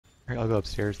Alright, I'll go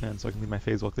upstairs then so I can leave my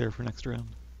phase walk there for next round.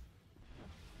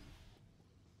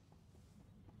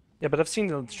 Yeah, but I've seen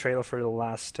the trailer for the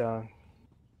last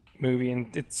movie,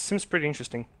 and it seems pretty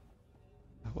interesting.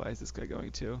 Why is this guy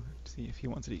going to? See, if he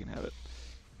wants it, he can have it.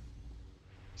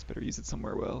 Just better use it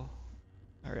somewhere well.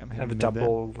 Alright, I'm Have heading a mid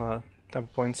then. double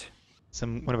points.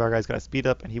 One of our guys got a speed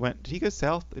up and he went. Did he go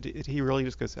south? Did he really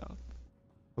just go south?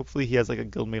 Hopefully he has like a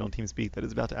guildmate on TeamSpeak that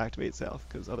is about to activate south,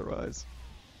 because otherwise.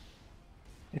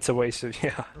 It's a waste of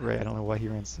yeah. Right, I don't know why he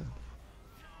ran south.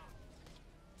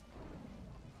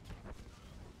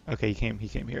 Okay, he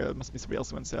came here. It must be somebody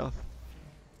else who went south.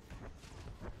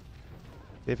 Do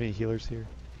they have any healers here?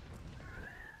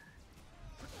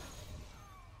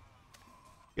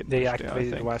 Getting They pushed down, I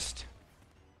activated think. west.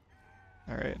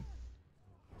 Alright.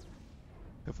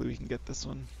 Hopefully we can get this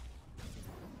one.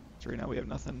 So right now we have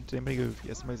nothing. Did anybody go?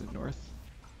 Yeah, somebody's in north.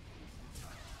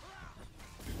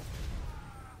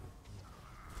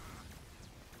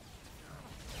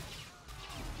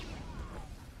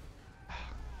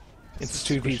 It's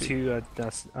Squishy.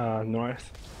 2v2 at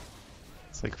north.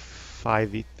 It's like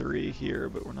 5v3 here,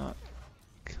 but we're not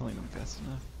killing them fast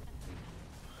enough.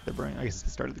 They're burning. I guess it's the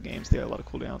start of the game, so they have a lot of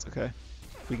cooldowns. Okay,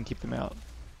 we can keep them out.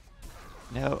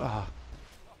 No,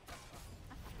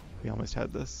 we almost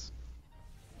had this.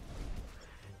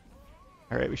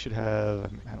 All right, we should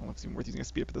have. I don't know if it's even worth using a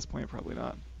speed up at this point. Probably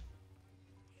not.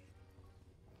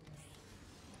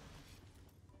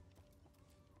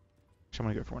 I'm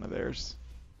gonna go for one of theirs.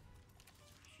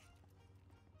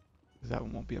 That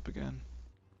one won't be up again.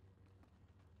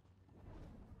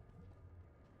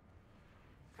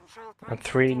 At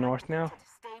 3 north now.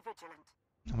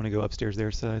 I'm gonna go upstairs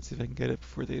their side, see if I can get it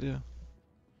before they do.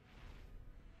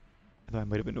 Although I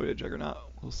might have annoyed a Juggernaut.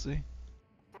 We'll see.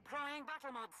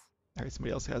 Alright,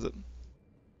 somebody else has it.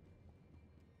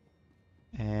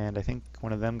 And I think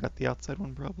one of them got the outside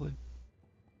one, probably.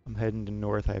 I'm heading to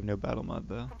north. I have no battle mod,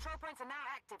 though.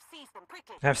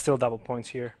 I have still double points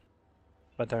here,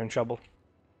 but they're in trouble.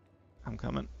 I'm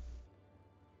coming.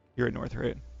 You're at north,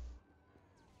 right?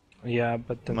 Yeah,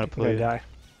 but then I'm they're gonna die.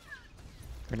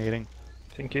 Grenading.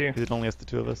 Thank you. Is it only us, the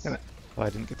two of us? Gonna- Oh, I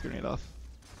didn't get the grenade off.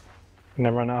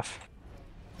 Gonna run off.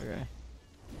 Okay.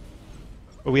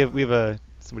 Oh, we have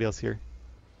somebody else here.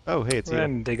 Oh, hey, it's you.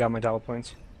 And they got my double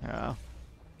points. Oh.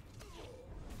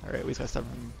 Alright, we just gotta stop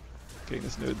from getting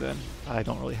this node then. I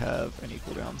don't really have any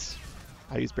cooldowns.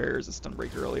 I used barrier as a stun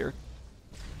breaker earlier.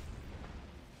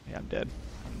 Yeah, I'm dead.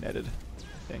 I'm netted,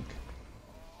 I think.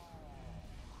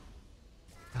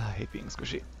 I hate being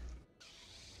squishy.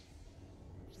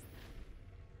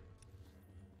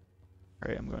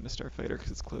 Alright, I'm going to Starfighter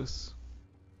because it's close.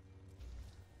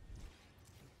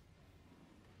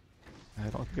 I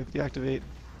don't think I have to deactivate.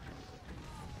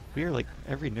 We are like,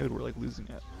 every node we're like losing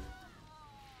at.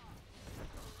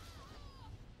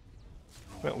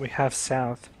 Well, we have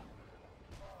south.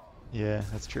 Yeah,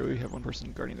 that's true. We have one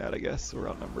person guarding that, I guess, so we're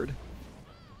outnumbered.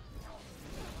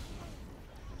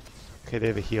 Okay, they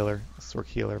have a healer, a Sork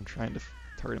healer. I'm trying to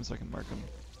target him so I can mark him.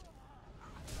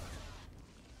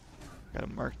 Got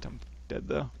him marked. I'm dead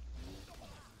though.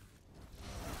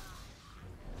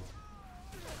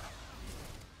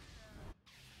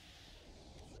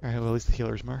 Alright, well at least the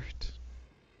healer's marked.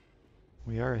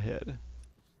 We are ahead.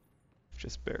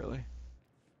 Just barely.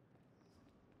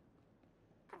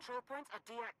 Control points are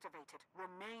deactivated.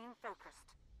 Remain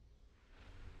focused.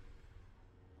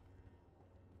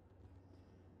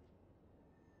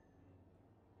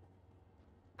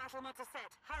 Battle mods are set.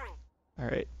 Hurry.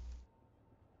 Alright.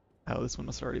 Oh, this one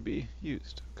must already be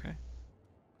used. Okay.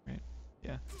 Right.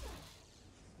 Yeah.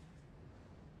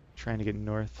 Trying to get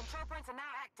north. Control points are now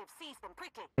active. Seize them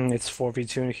quickly. It's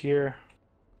 4v2 here.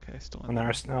 Okay, still On in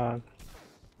our there.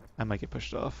 I might get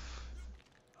pushed off.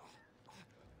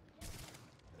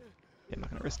 Yeah, I'm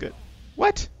not gonna risk it.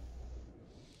 What?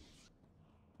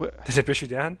 What? Did it push you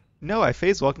down? No, I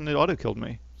phase walked and it auto killed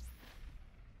me.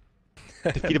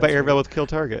 Defeated by air with kill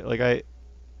target. Like I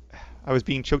was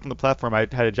being choked on the platform. I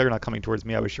had a Juggernaut coming towards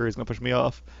me. I was sure he was gonna push me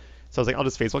off. So I was like, I'll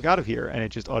just phase walk out of here, and it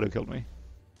just auto killed me.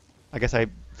 I guess I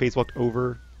phase walked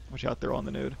over. Watch out, they're on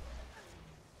the node.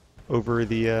 Over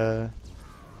the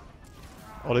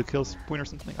auto kill point or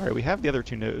something. All right, we have the other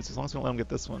two nodes. As long as we don't let them get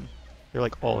this one, they're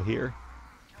like all here.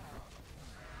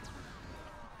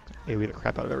 Hey, we had the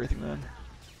crap out of everything then.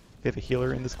 They have a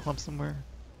healer in this clump somewhere.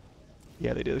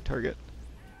 Yeah, they do. Target.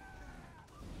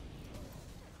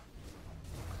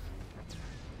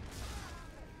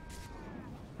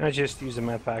 I just use the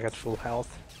med pack at full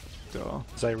health. So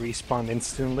Because I respawn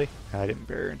instantly. I didn't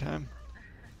barrier in time.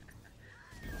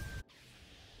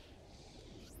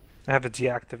 I have a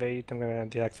deactivate. I'm gonna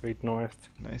deactivate north.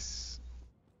 Nice.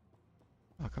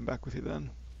 come back with you then.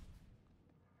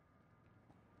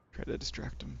 Try to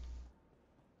distract him.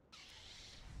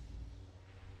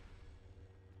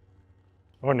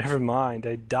 Oh, never mind.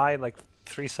 I died like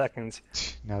 3 seconds.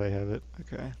 Now they have it.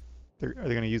 Okay. Are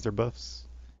they gonna use their buffs?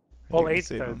 Or are they All gonna 8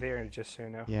 save are them? there, just so you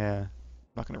know. Yeah. I'm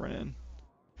not gonna run in.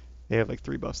 They have like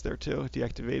 3 buffs there too.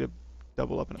 Deactivate a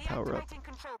double up and a power up. Deactivating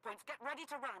control points. Get ready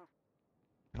to run.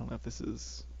 I don't know if this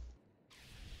is.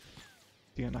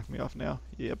 You gonna knock me off now?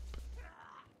 Yep.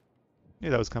 Knew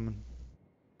that was coming.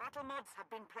 Battle mods have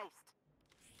been placed.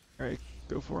 All right,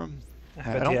 go for him.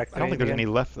 I But don't think there's deactivating any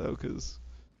again. left though, cause.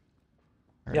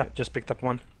 All Yeah, right. just picked up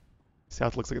one.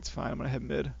 South looks like it's fine. I'm gonna head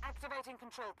mid. Activating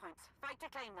control points. Fight to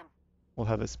claim them. We'll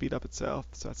have a speed up at south,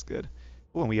 so that's good.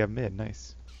 Oh, and we have mid.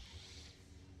 Nice.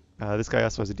 This guy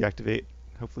also has a deactivate.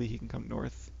 Hopefully he can come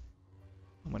north.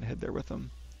 I'm gonna head there with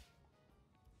him.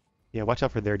 Yeah, watch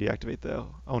out for their deactivate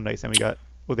though. Oh, nice. And we got.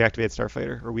 Oh, they activated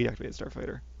Starfighter, or we activated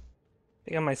Starfighter. I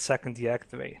think I might second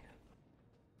deactivate.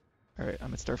 All right,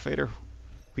 I'm at Starfighter.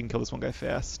 We can kill this one guy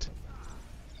fast.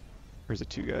 Or is it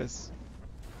 2 guys?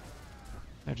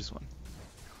 No, just 1.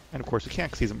 And of course we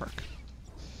can't because he's a merc.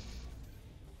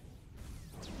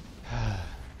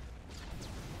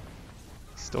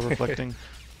 Still reflecting.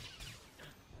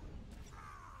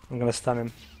 I'm gonna stun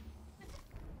him.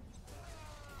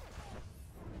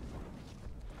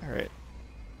 Alright.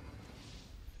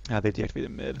 They deactivated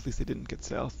mid. At least they didn't get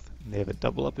south. And they have a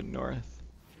double up in north.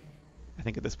 I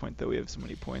think at this point though we have so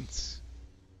many points.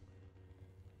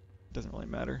 It doesn't really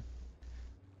matter.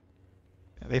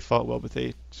 Yeah, they fought well, but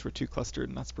they just were too clustered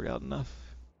and not spread out enough.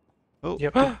 Oh,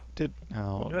 Yep. oh, What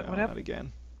no, not happened?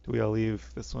 again. Do we all leave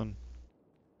this one?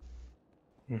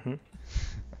 Mm-hmm.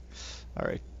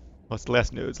 Alright. Well, it's the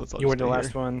last nodes. Let's all You just were the stay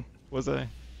last here. one. Was I? I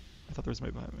thought there was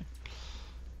somebody behind me.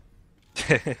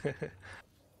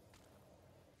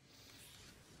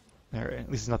 Alright, at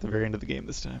least it's not the very end of the game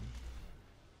this time.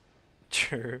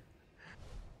 Sure.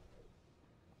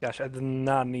 Gosh, I did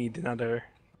not need another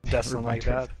Odessen like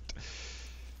that.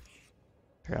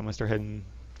 Alright, I'm gonna start heading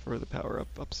for the power up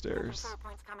upstairs. Control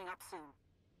points coming up soon.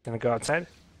 Gonna go outside?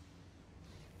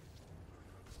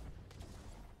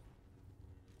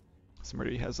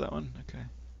 Somebody has that one. Okay.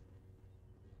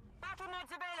 Battle mods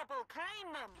available.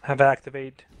 Claim them. Have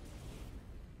activate.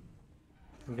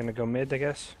 I'm gonna go mid, I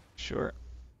guess. Sure.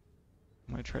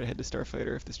 I'm gonna try to head to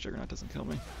Starfighter if this Juggernaut doesn't kill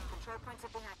me. Control points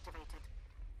have been activated.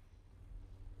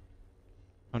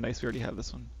 Oh, nice. We already have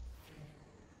this one.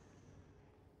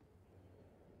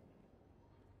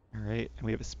 Alright, and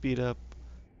we have a speed up.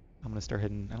 I'm gonna start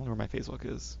heading. I don't know where my phase walk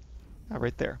is. Ah,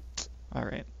 right there.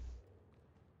 Alright.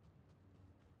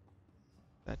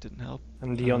 That didn't help.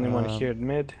 I'm the only one here at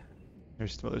mid.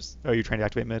 There's some others. Oh, you're trying to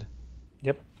activate mid?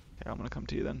 Yep. Okay, I'm gonna come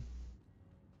to you then.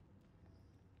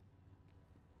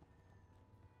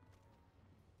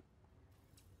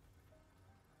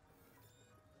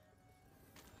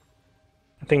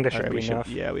 I think that should Alright, be we should. enough.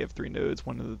 Yeah, we have 3 nodes,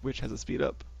 one of which has a speed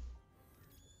up.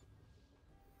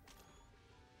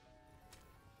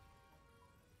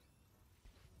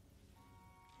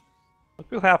 What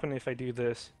will happen if I do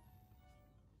this?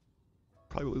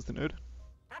 Probably lose the node.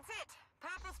 That's it.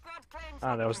 Purple squad claims.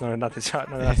 Ah, that was not victory.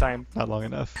 enough not enough time. Not long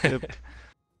enough. Yep.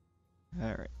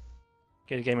 Alright.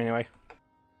 Get the game anyway.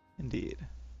 Indeed.